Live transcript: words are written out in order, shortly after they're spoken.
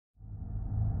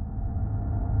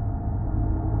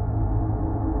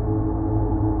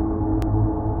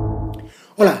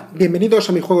Hola, bienvenidos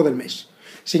a mi juego del mes.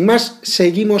 Sin más,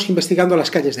 seguimos investigando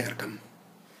las calles de Arkham.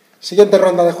 Siguiente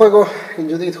ronda de juego,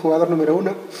 Judith, jugador número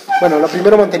 1. Bueno, lo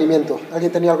primero, mantenimiento.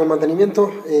 ¿Alguien tenía algo en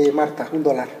mantenimiento? Marta,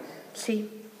 $1.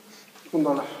 Sí.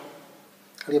 $1.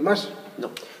 ¿Alguien más?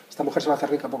 No. Esta mujer se va a hacer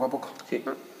rica poco a poco. Sí.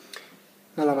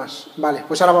 Nada más. Vale,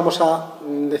 pues ahora vamos a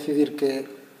decidir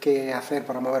qué hacer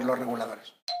para mover los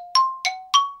reguladores.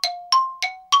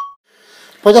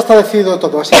 Pues ya está decidido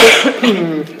todo, así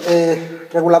que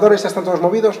reguladores ya están todos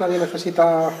movidos, nadie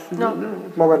necesita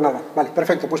mover nada. Vale,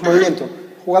 perfecto, pues movimiento.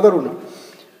 Jugador 1.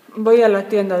 Voy a la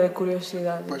tienda de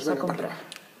curiosidades Pues a venga, comprar.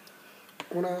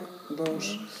 1,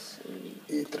 2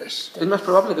 y 3. Es más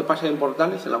probable que pase en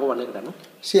portales en la Cueva Negra, ¿no?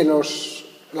 Sí,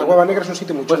 la Cueva Negra es un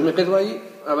sitio muy chulo. Pues me quedo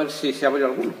ahí a ver si se abre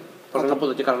alguno, porque no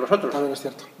puedo llegar a los otros. También es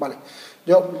cierto, vale.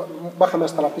 Bájame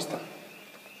hasta la pista.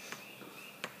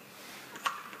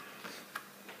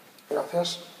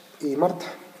 Gracias. ¿Y Marta?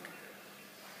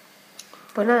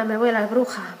 Pues nada, me voy a la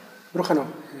bruja. Bruja no.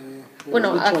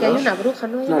 Bueno, aquí hay una bruja,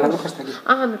 ¿no? No, la bruja está aquí.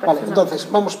 Ah, me parece. Vale, entonces,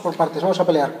 vamos por partes, vamos a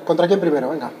pelear. ¿Contra quién primero?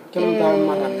 Venga, ¿quién está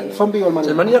más rápido? ¿El zombie o el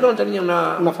maníaco? El maníaco no tenía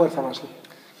una fuerza más, sí.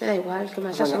 Me da igual, que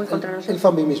me Venga, voy contra el nosotros.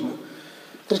 zombie mismo.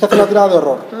 Tienes que hacer una tirada de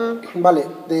horror. Vale,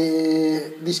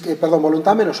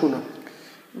 voluntad -1.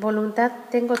 Voluntad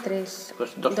tengo 3.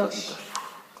 Pues dos.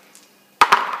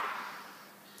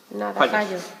 Nada, Fallas.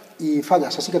 fallo. Y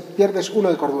fallas, así que pierdes 1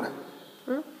 de cordura.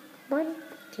 Bueno,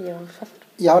 ¿qué llevamos a hacer?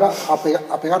 Y ahora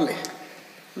a pegarle.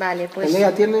 Vale, pues...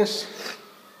 Pelea tienes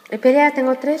Pelea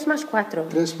tengo 3 más 4.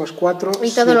 3 más 4.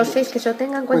 Y todos los 6 que se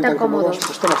obtengan cuentan como 2.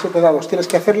 Pues toma, 7 dados. Tienes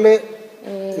que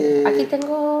hacerle... Aquí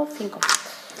tengo 5.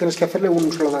 Tienes que hacerle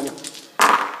un solo daño.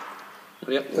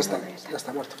 Ya. Ya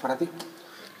está muerto para ti.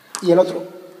 ¿Y el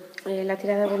otro? La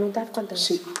tirada de voluntad, ¿cuánto es?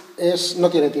 Sí, no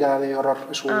tiene tirada de horror,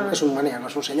 es un maníaco,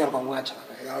 es un señor con un hacha,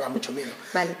 me da mucho miedo.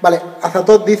 Vale.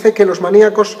 Azatoth dice que los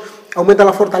maníacos aumentan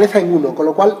la fortaleza en 1, con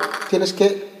lo cual tienes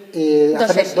que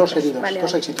hacer 2 heridos, vale,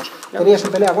 2 éxitos. ¿Tenías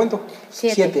en pelea cuánto?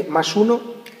 7. Más 1,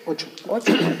 8.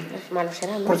 8, pues malo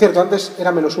será, ¿no? Por cierto, antes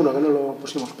era -1, que no lo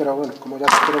pusimos, pero bueno, como ya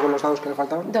se quedó con los dados que le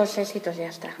faltaban. 2 éxitos y ya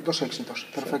está. 2 éxitos,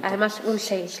 perfecto. Además, un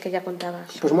 6 que ya contabas.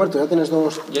 Pues muerto, ya tienes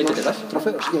 2 ¿Y ahí te quedas?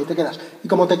 trofeos, y ahí te quedas. Y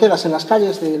como te quedas en las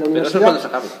calles de la Pero eso universidad... puedes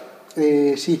sacarlo.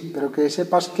 Sí, pero que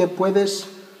sepas que puedes...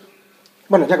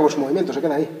 Bueno, ya como su movimiento, se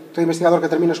queda ahí. Todo investigador que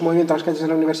termine su movimiento en las calles de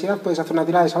la universidad puedes hacer una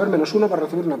tirada de saber -1 para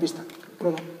recibir una pista.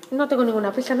 Prueba. No tengo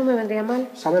ninguna pista, no me vendría mal.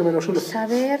 Saber -1.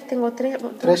 Saber, tengo 3.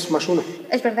 3 más 1.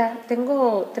 Es verdad,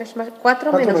 tengo 3 más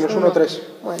 4 4 menos menos 1. 1, 3.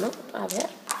 Bueno, a ver.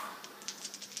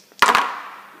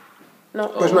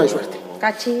 No. Pues no hay suerte.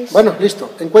 Cachis. Bueno,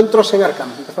 listo. Encuentros en Arkham,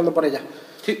 empezando por ella.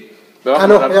 Sí. Me vas a Ah,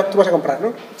 no, comprar. ya, tú vas a comprar,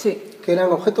 ¿no? Sí. Que eran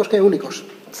objetos que únicos.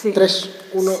 Sí. 3,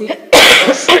 1 Sí.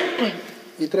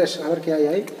 y 3. A ver qué hay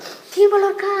ahí. Símbolo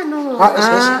arcano.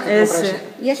 Ese.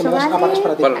 Y eso me das? vale. Pagas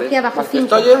para ti. Vale. Aquí abajo,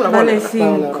 5. Estoy en una Vale, buena.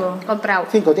 5. Comprado.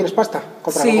 5, ¿tienes pasta?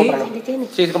 Cómpralo, Sí. cómpralo. ¿Qué tienes?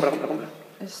 Sí, compra.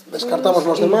 Descartamos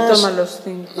los Y demás. toma los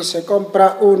 5. Y se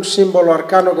compra un símbolo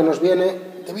arcano que nos viene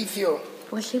de vicio.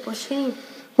 Pues sí, pues sí.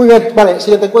 Muy bien, vale,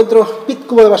 siguiente encuentro. Pit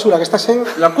cubo de basura, que estás en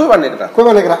La Cueva Negra.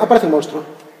 Cueva Negra. Aparece un monstruo.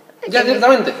 Ya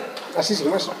directamente. Así sin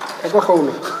más. Te cojo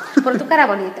uno. Por tu cara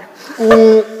bonita.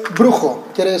 Un brujo.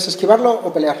 ¿Quieres esquivarlo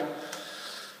o pelear?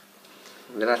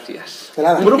 Gracias. De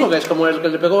nada. ¿Un brujo que es como el que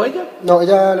le pegó a ella? No,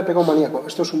 ella le pegó a un maníaco.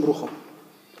 Esto es un brujo.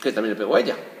 Que también le pegó a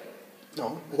ella.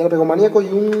 No, ella le pegó a un maníaco y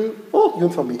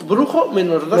un zombie. Brujo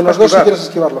menos 2. Menos 2 si quieres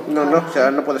esquivarlo. No, o sea,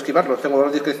 no puedo esquivarlo. Tengo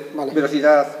Vale.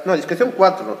 velocidad. No, discreción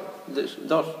 4.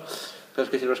 2. Pero es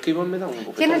que si lo esquivo me da un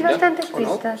poco. Tienes bastantes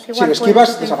pistas. Si lo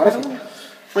esquivas, desaparece.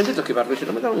 Pues intento esquivarlo y si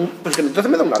no me da un... Pues que entonces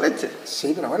me da una leche.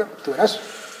 Sí, pero bueno, tú verás.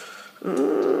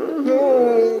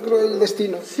 No, cruel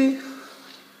destino. Sí.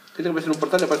 Que tengo que ser un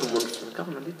portal y aparece un monstruo. Me cago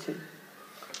en la leche.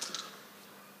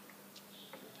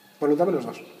 Voluntad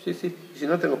 -2. Sí. Y si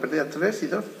no, tengo pérdida 3 y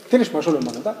 2. Tienes más 1 en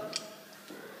voluntad.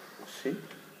 Sí.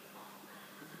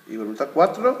 Y voluntad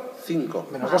 4, 5.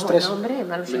 Menos 2, 3. Hombre,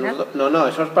 malo será. No,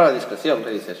 eso es para discreción, ¿qué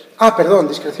dices? Ah, perdón,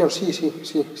 discreción,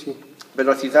 sí.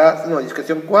 Velocidad, no,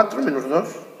 discreción 4, menos 2.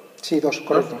 Sí, 2,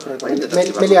 correcto. Voy a intentar Me he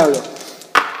esquivarlo. liado.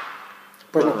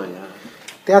 Pues no. Ya.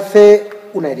 Te hace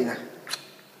una herida.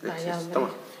 Vaya, hombre. Toma,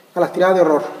 A la tirada de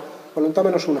horror. Voluntad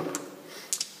 -1.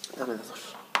 dame 2.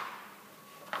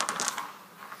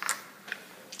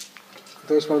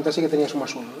 Entonces, voluntad sí que tenías un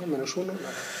 +1, ¿no? -1.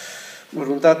 Vale.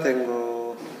 Voluntad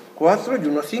tengo 4 y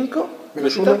 1, 5.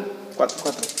 Menos 1, 4.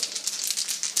 4.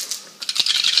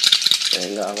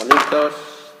 Venga, bonitos.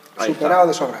 Ahí Superado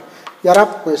de sobra. Y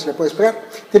ahora, pues le puedes pegar.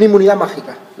 Tiene inmunidad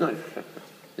mágica. No, yo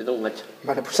tengo un hacha.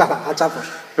 Vale, pues ala, hachazos.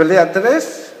 Pelea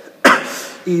 3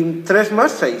 y 3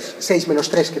 más 6. 6 menos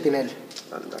 3 que tiene él.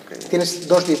 Anda, que... Tienes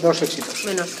dos éxitos.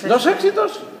 Menos 3. ¿2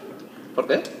 éxitos? ¿Por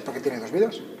qué? Porque tiene 2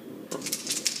 vidas.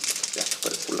 Ya,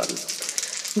 por el fulano.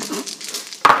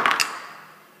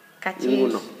 Cachis.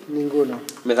 Ninguno.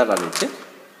 ¿Me da la leche?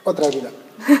 Otra vida.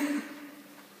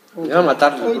 Me va a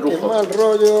matar el Ay, qué brujo. mal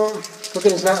rollo. No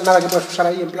tienes nada que puedas usar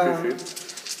ahí en plan...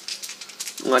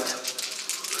 Sí. Un hacha.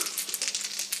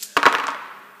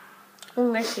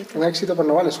 Un éxito. Un éxito, pero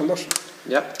no vale, son 2.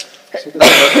 Ya. Así que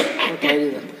otra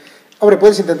vida. Hombre,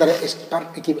 puedes intentar escapar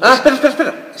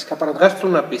otra vez. Gasto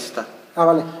una pista. Ah,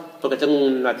 vale. Porque tengo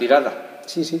una tirada.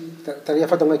 Sí, te haría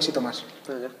falta un éxito más.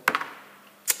 Ah, ya.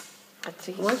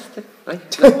 Cachis. Como este. Ay,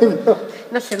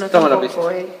 No se nota Toma la un pista. poco,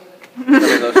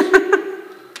 dame 2.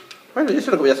 Bueno, yo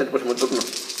sé lo que voy a hacer el próximo turno.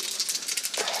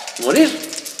 Morir.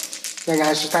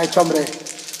 Venga, eso está hecho, hombre.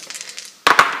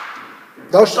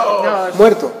 2. Dos.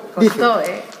 Muerto. Dice, Costó,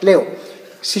 Leo,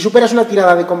 si superas una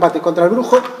tirada de combate contra el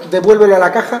brujo, devuélvelo a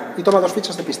la caja y toma 2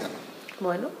 fichas de pista.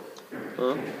 Bueno.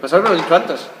 Ah, pues ahora me lo he dicho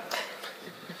antes.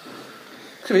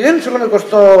 Qué bien, solo me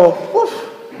costó... Uf.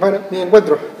 Bueno, mi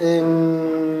encuentro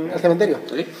en el cementerio.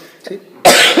 ¿Sí? Sí.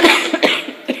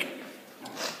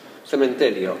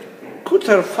 Cementerio.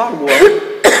 Cutter Farwell,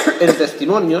 el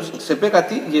testimonios, se pega a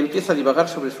ti y empieza a divagar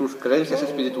sobre sus creencias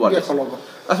espirituales. Viejo loco.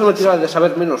 Haz una tirada de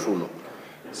saber -1.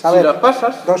 Saber. Si la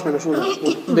pasas, 2 menos 1.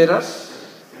 verás...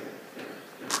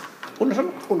 ¿Uno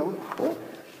solo? 1.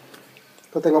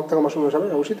 No tengo más 1, ¿sabes?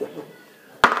 En algún sitio.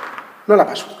 No la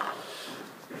paso.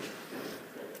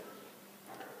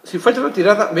 Si falta la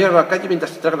tirada, ve a la calle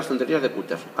mientras te traga las tonterías de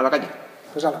Cutter. A la calle.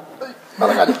 Pues a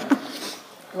la calle.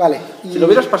 Vale. Y Si lo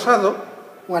hubieras pasado,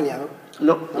 un aliado.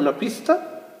 no, una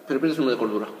pista, pero pierdes 1 de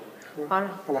cordura.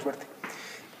 Ahora. Mala suerte.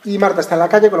 Y Marta está en la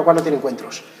calle, con lo cual no tiene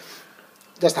encuentros.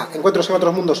 Ya está. Encuentros en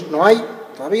otros mundos no hay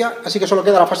todavía, así que solo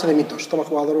queda la fase de mitos. Toma,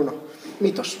 jugador 1.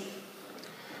 Mitos.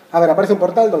 A ver, aparece un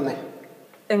portal, ¿dónde?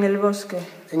 En el bosque.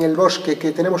 En el bosque,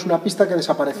 que tenemos una pista que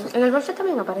desaparece. En el bosque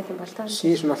también aparecen bastante.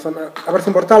 Sí, es una zona... Aparece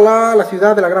un portal a la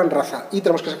ciudad de la gran raza. Y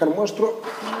tenemos que sacar un monstruo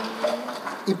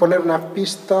y poner una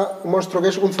pista, un monstruo que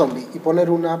es un zombie, y poner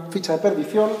una ficha de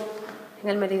perdición En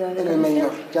el medidor. en el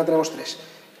medidor. Ya tenemos 3.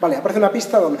 Vale, aparece una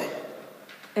pista, ¿dónde?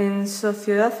 En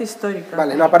sociedad histórica.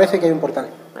 Vale, no aparece que hay un portal.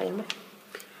 Ahí, hombre.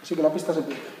 Así que la pista se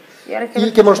pierde. Y, ahora es que ¿Y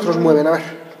no- qué monstruos mueven? A ver.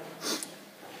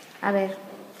 A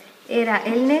ver. Era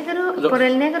el negro, por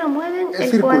el negro mueven, El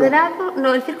el círculo. cuadrado...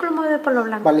 No, el círculo mueve por lo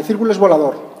blanco. Vale, el círculo es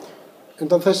volador.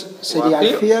 Entonces sería aquí.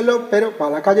 el cielo, pero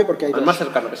para la calle porque hay Al dos. más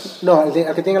cercano, ¿ves? No, el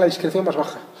que tenga la discreción más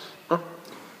baja. Ah,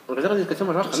 porque tengo la discreción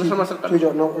más baja, no es el más cercano.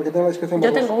 Tuyo, no, el que tenga la discreción más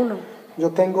Yo baja. tengo 1. Yo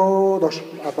tengo 2,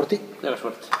 a por ti. De la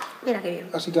suerte. Mira qué bien.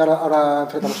 Así que ahora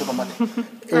enfrentamos el combate.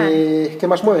 ¿Qué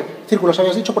más mueve? Círculos,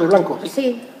 habías dicho, por el blanco.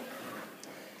 Sí.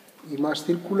 Y más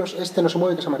círculos. Este no se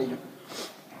mueve, que es amarillo.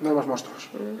 No hay más monstruos.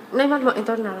 No hay más...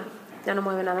 Entonces nada. Ya no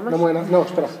mueve nada más. No mueve nada. No,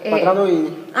 espera. Cuadrado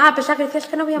y... Ah, pensaba que decías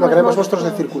que no había No, más queremos monstruos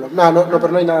de círculo. No, pero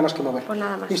no hay nada más que mover. Pues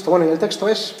nada más. Listo, bueno, y el texto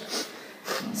es...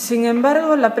 Sin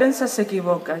embargo, la prensa se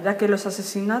equivoca, ya que los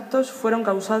asesinatos fueron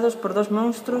causados por 2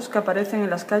 monstruos que aparecen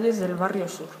en las calles del barrio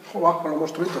sur. Joder, con los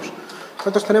monstruitos.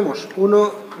 ¿Cuántos tenemos?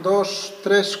 1, 2,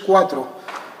 3, 4.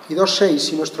 Y 2,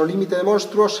 6. Y nuestro límite de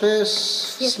monstruos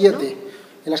es 7.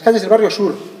 En las calles del barrio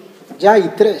sur ya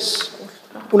hay 3.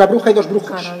 Una bruja y 2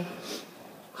 brujos. Caray.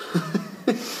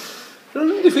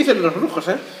 Son difíciles los brujos,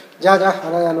 ¿eh? Ya,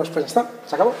 ahora ya nos pues ya está,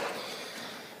 se acabó.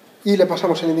 Y le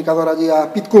pasamos el indicador allí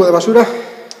a Pit Cubo de Basura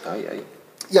Ahí.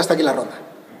 y hasta aquí la ronda.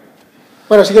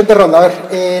 Bueno, siguiente ronda, a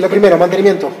ver, lo primero,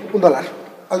 mantenimiento, $1.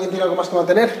 ¿Alguien tiene algo más que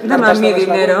mantener? Dame a mí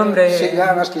dinero, hombre. Sí,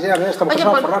 ya, más quisiera, mira, estamos Oye,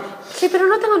 pasados pues, a forrar. sí, pero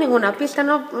no tengo ninguna pista.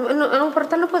 No, en un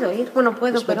portal no puedo ir. Bueno,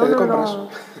 puedo, Pues pero vete de no... compras.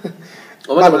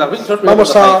 O bueno, las bichos,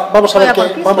 Vamos a ver Voy a por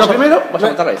qué... pistas. Vamos No, primero vas a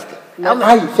matar a este.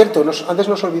 Ay, cierto, antes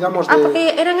nos olvidamos de... Ah,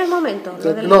 porque era en el momento.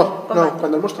 lo del No, combate.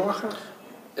 cuando el monstruo baja...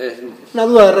 Eh, Una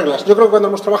duda de reglas. Yo creo que cuando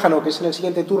el monstruo baja no, que es en el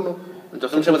siguiente turno.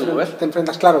 Entonces no se puede mover. Te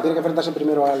enfrentas, claro, tiene que enfrentarse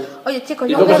primero al... Oye, chicos,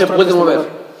 Y yo luego aunque, se puede mover.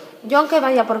 yo aunque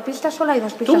vaya por pistas, solo hay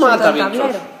 2 pistas Tú en todo mata el bichos.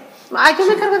 tablero. Ah, yo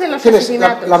me encargo de los Tienes,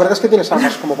 asesinatos. la verdad es que tienes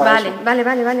armas como para Vale, eso.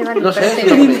 vale. No sé, pero, es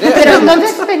una buena idea. pero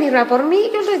entonces venir a por mí,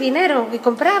 yo os doy dinero y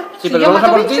comprar. Sí, Si pero yo vamos a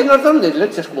mato por ti y bichos, nos dan de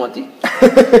leches como a ti.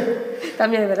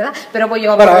 también es verdad. Pero voy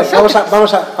yo a por Bueno, a ver,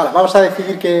 vosotros. vamos a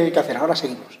decidir qué hacer. Ahora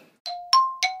seguimos.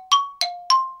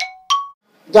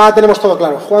 Ya tenemos todo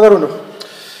claro. Jugador 1.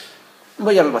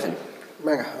 Voy al almacén.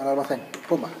 Venga, al almacén.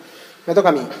 Pumba. Me toca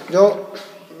a mí. Yo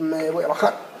me voy a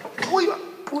bajar. Uy, va.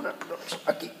 1, 2.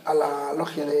 Aquí, a la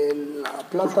logia de la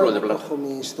plata. Cúspula de plata. Cojo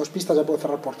mis 2 pistas, ya puedo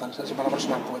cerrar portales. Así para la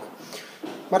próxima puedo.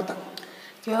 Marta.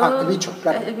 Yo- El bicho,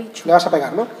 claro. El bicho. Le vas a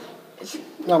pegar, ¿no?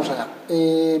 Vamos allá.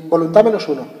 Voluntad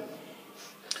 -1.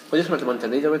 Podrías haberte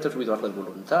mantenido, haberte subido algo de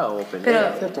voluntad o pelea. Pero-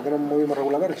 Es cierto que no movimos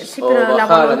reguladores. Sí, O pero la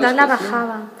bajar voluntad la discreción.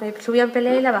 bajaba. Subía en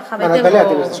pelea y la bajaba. Bueno, Y en tengo- pelea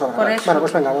tienes de sobra. Por eso. Bueno,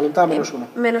 pues venga, voluntad menos 1.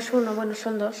 Menos 1, bueno,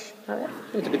 son 2. A ver,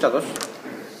 Y te quita 2.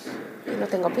 y no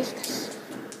tengo pistas.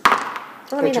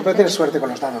 Oh, De mira, hecho, pero tienes suerte con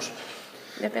los dados.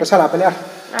 depende. Pues ala, a pelear.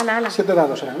 Ala, ala. 7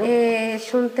 dados eran, ¿no?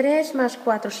 Son 3 más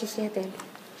 4, sí, 7.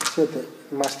 7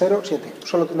 más 0, 7.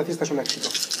 Solo te necesitas un éxito.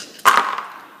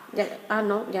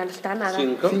 No, ya no está nada.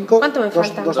 5. 5, ¿Cuánto me 2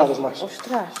 falta? dados más.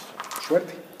 Ostras,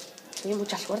 Suerte. tiene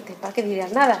mucha suerte. ¿Para qué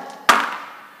dirías nada?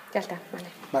 Ya está, vale.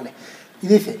 Vale. Y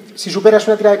dice, si superas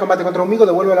una tirada de combate contra un amigo,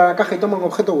 devuélvela a la caja y toma un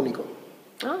objeto único.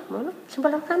 Ah, bueno,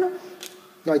 símbolo arcano.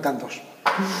 No hay tantos.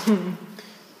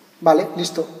 Vale,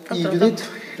 listo. Y Otro,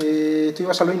 Judith, tú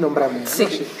ibas a lo innombrable, ¿no?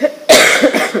 Sí.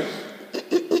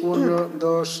 1,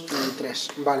 2 y 3.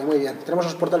 Vale, muy bien. Tenemos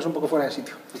los portales un poco fuera de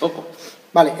sitio. Un poco.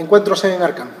 Vale, encuentros en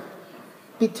Arkham.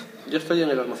 Pete, Yo estoy en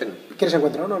el almacén. ¿quieres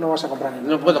encuentro? No, no vas a comprar ni nada.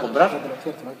 No puedo comprar. No, pero es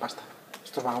cierto, no hay pasta.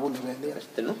 Estos vagabundos de día.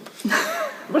 Este no.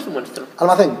 ¿Ves un monstruo?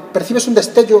 Almacén, percibes un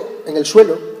destello en el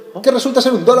suelo que resulta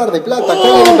ser $1 de plata que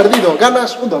habían perdido.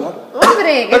 Ganas $1.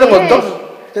 ¡Hombre! ¡Qué Pero con bien! 2.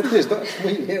 Ya tienes 2,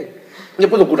 muy bien. ¿Yo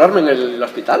puedo curarme en el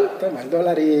hospital? Toma, el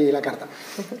 $1 y la carta.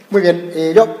 Muy bien,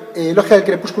 Logia del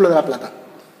Crepúsculo de la Plata.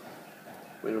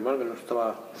 Menos mal que no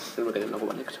estaba... Que no me quedé en la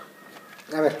cuba negra.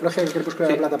 A ver, Logia del Crepúsculo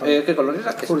Sí. de la Plata. para ¿Qué color era?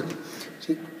 azul.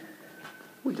 Sí,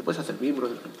 Uy, te puedes hacer miembro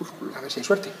del crepúsculo. a ver si hay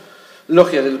suerte.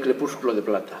 Logia del crepúsculo de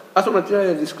plata. Haz una tirada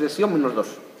de discreción menos 2.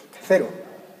 0,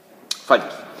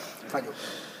 Fallas. fallo.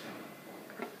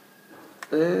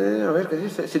 A ver, ¿qué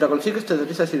dice? Si la consigues, te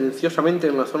deslizas silenciosamente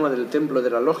en la zona del templo de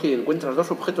la logia y encuentras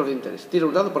 2 objetos de interés. Tira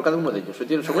un dado por cada uno de ellos. Si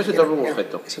tienes un eso y te roba un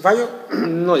objeto. Si fallo,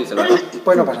 No dice nada.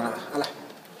 pues no pasa nada. Hala.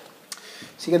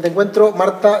 Siguiente encuentro,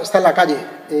 Marta está en la calle.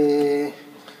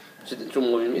 Es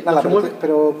un movimiento. Nada, ¿Se mueve?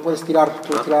 pero puedes tirar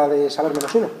de saber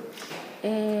menos 1.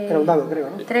 Era un dado, creo,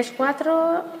 ¿no? 3,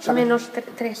 4, Saber. menos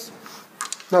 3.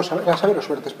 No, saber o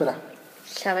suerte, espera.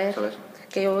 Saber. Saber.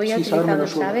 Que yo había Sí, saber utilizado el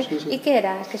menos uno, saber. sí, sí. ¿Y qué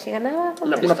era? ¿Que si ganaba?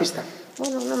 Una pista.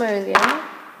 Bueno, no me vendía,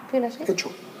 ¿no? Fíjate.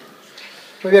 Hecho.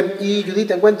 Muy bien, y Judith,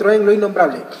 te encuentro en lo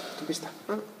innombrable. Tu pista.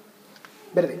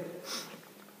 Verde.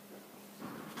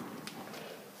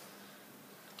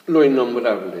 Lo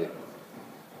innombrable.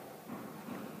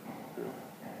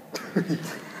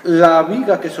 La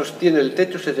viga que sostiene el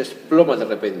techo se desploma de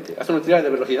repente. Haz una tirada de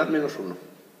velocidad menos 1.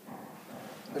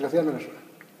 Velocidad menos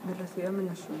 1. Velocidad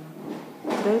menos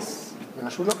 1. 3,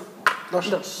 Menos 1.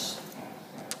 2. 2.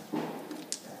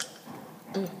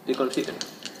 Y consiguen.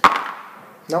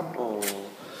 No.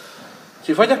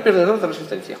 Si fallas, pierdes 2 de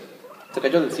resistencia. Te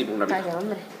cayó de encima una viga. Vaya,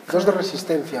 hombre. 2 de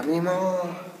resistencia. Mimo.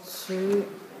 Sí,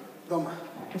 Toma.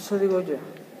 eso digo yo.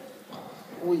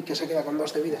 Uy, que se queda con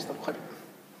 2 de vida esta mujer.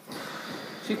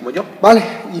 Sí, como yo. Vale,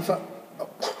 y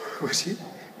pues sí.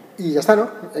 Y ya está, ¿no?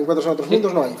 Encuentros en otros Sí.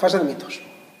 mundos no hay. Fase de mitos.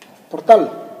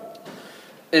 Portal.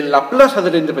 En la Plaza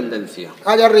de la Independencia.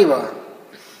 Allá arriba.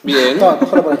 Bien. Toma,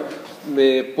 cógelo por ahí.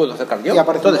 ¿Me puedo acercar yo? Y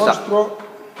aparece un ¿Dónde está? monstruo.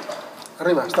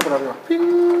 Arriba, está por arriba.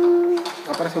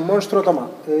 Aparece un monstruo, toma.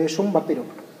 Es un vampiro.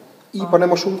 Y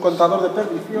ponemos un contador de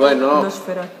perdición. Bueno. Una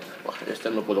esfera. Buah, este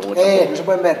no puedo mover tampoco. No se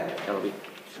pueden ver. Ya lo vi.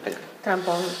 Calla.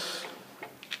 Trampón.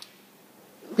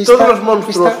 Pista, Todos los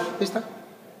monstruos. Pista.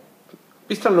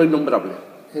 Pista en lo innombrable.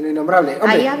 En lo innombrable. Hombre,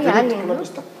 Ahí había Judith, alguien, una ¿no?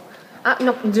 pista. Ah,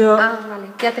 no. Yo- Ah, vale.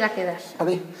 Ya te la quedas. A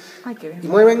ti. Ay, qué Y bien.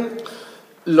 mueven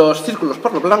Los círculos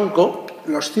por lo blanco.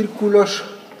 los círculos.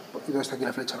 ¿Y dónde está aquí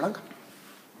la flecha blanca?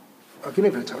 Aquí no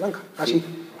hay flecha blanca. Ah, sí.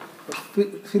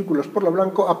 Los círculos por lo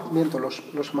blanco. Ah, miento, los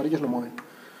amarillos no mueven.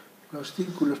 Los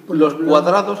círculos por Los lo blanco.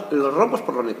 cuadrados, los rombos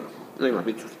por lo negro. No hay más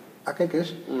bichos. ¿A qué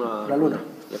es? Una- La luna.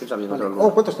 Y aquí también Vale. otra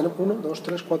luna. ¿Cuántos tenemos? 1, 2,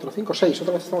 3, 4, 5, 6.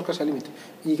 Otra vez estamos casi al límite.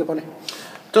 ¿Y qué pone?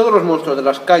 Todos los monstruos de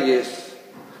las calles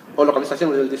o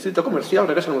localizaciones del distrito comercial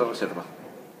regresan a la reserva.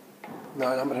 No,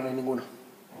 hombre, no hay ninguno.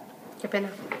 Qué pena.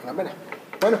 Una pena.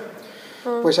 Bueno,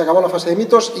 pues se acabó la fase de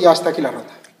mitos y hasta aquí la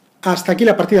ronda. Hasta aquí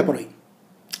la partida por hoy.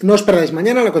 No os perdáis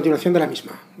mañana la continuación de la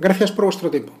misma. Gracias por vuestro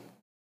tiempo.